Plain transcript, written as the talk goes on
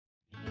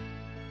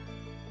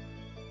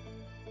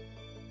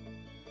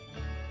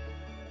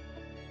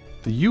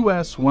The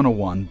US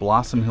 101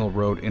 Blossom Hill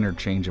Road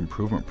Interchange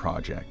Improvement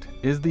Project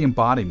is the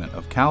embodiment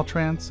of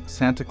Caltrans,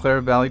 Santa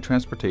Clara Valley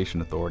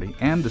Transportation Authority,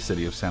 and the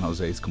City of San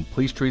Jose's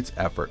Complete Streets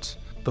efforts.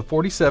 The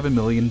 $47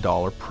 million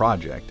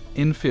project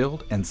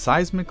infilled and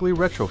seismically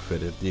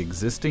retrofitted the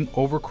existing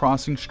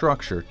overcrossing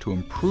structure to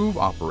improve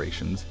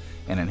operations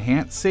and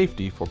enhance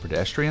safety for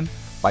pedestrian,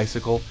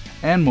 bicycle,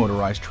 and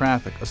motorized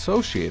traffic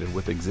associated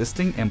with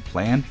existing and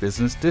planned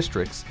business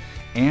districts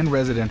and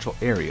residential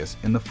areas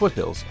in the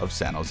foothills of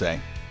San Jose.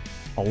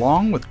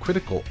 Along with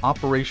critical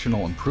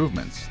operational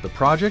improvements, the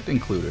project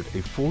included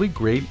a fully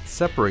grade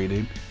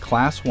separated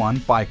Class 1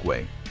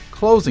 bikeway,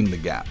 closing the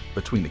gap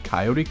between the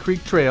Coyote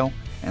Creek Trail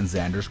and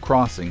Xander's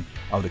Crossing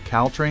of the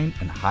Caltrain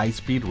and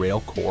high-speed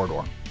rail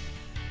corridor.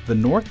 The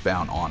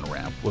northbound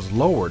on-ramp was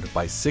lowered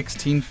by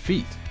 16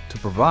 feet to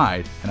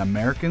provide an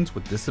Americans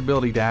with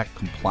Disabilities Act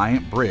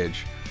compliant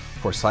bridge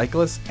for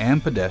cyclists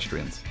and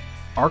pedestrians.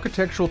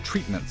 Architectural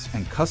treatments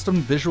and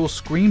custom visual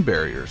screen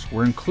barriers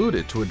were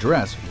included to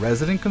address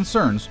resident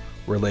concerns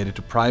related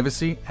to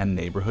privacy and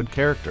neighborhood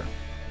character.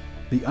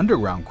 The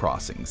underground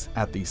crossings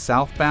at the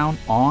southbound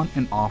on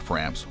and off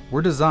ramps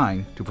were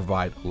designed to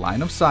provide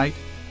line of sight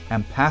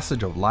and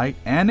passage of light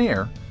and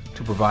air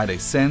to provide a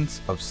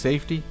sense of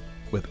safety,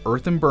 with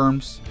earthen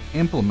berms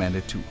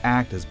implemented to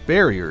act as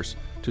barriers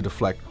to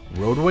deflect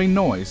roadway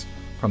noise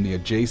from the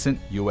adjacent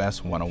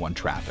US 101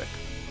 traffic.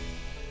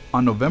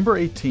 On November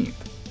 18,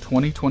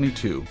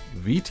 2022,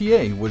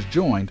 VTA was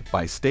joined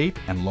by state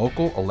and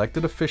local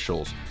elected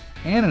officials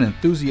and an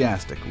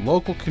enthusiastic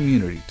local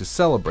community to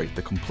celebrate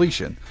the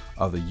completion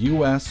of the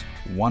US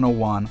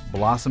 101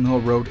 Blossom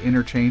Hill Road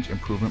Interchange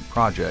Improvement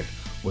Project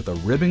with a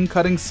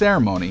ribbon-cutting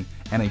ceremony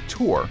and a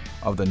tour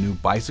of the new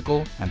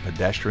bicycle and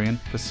pedestrian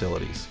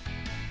facilities.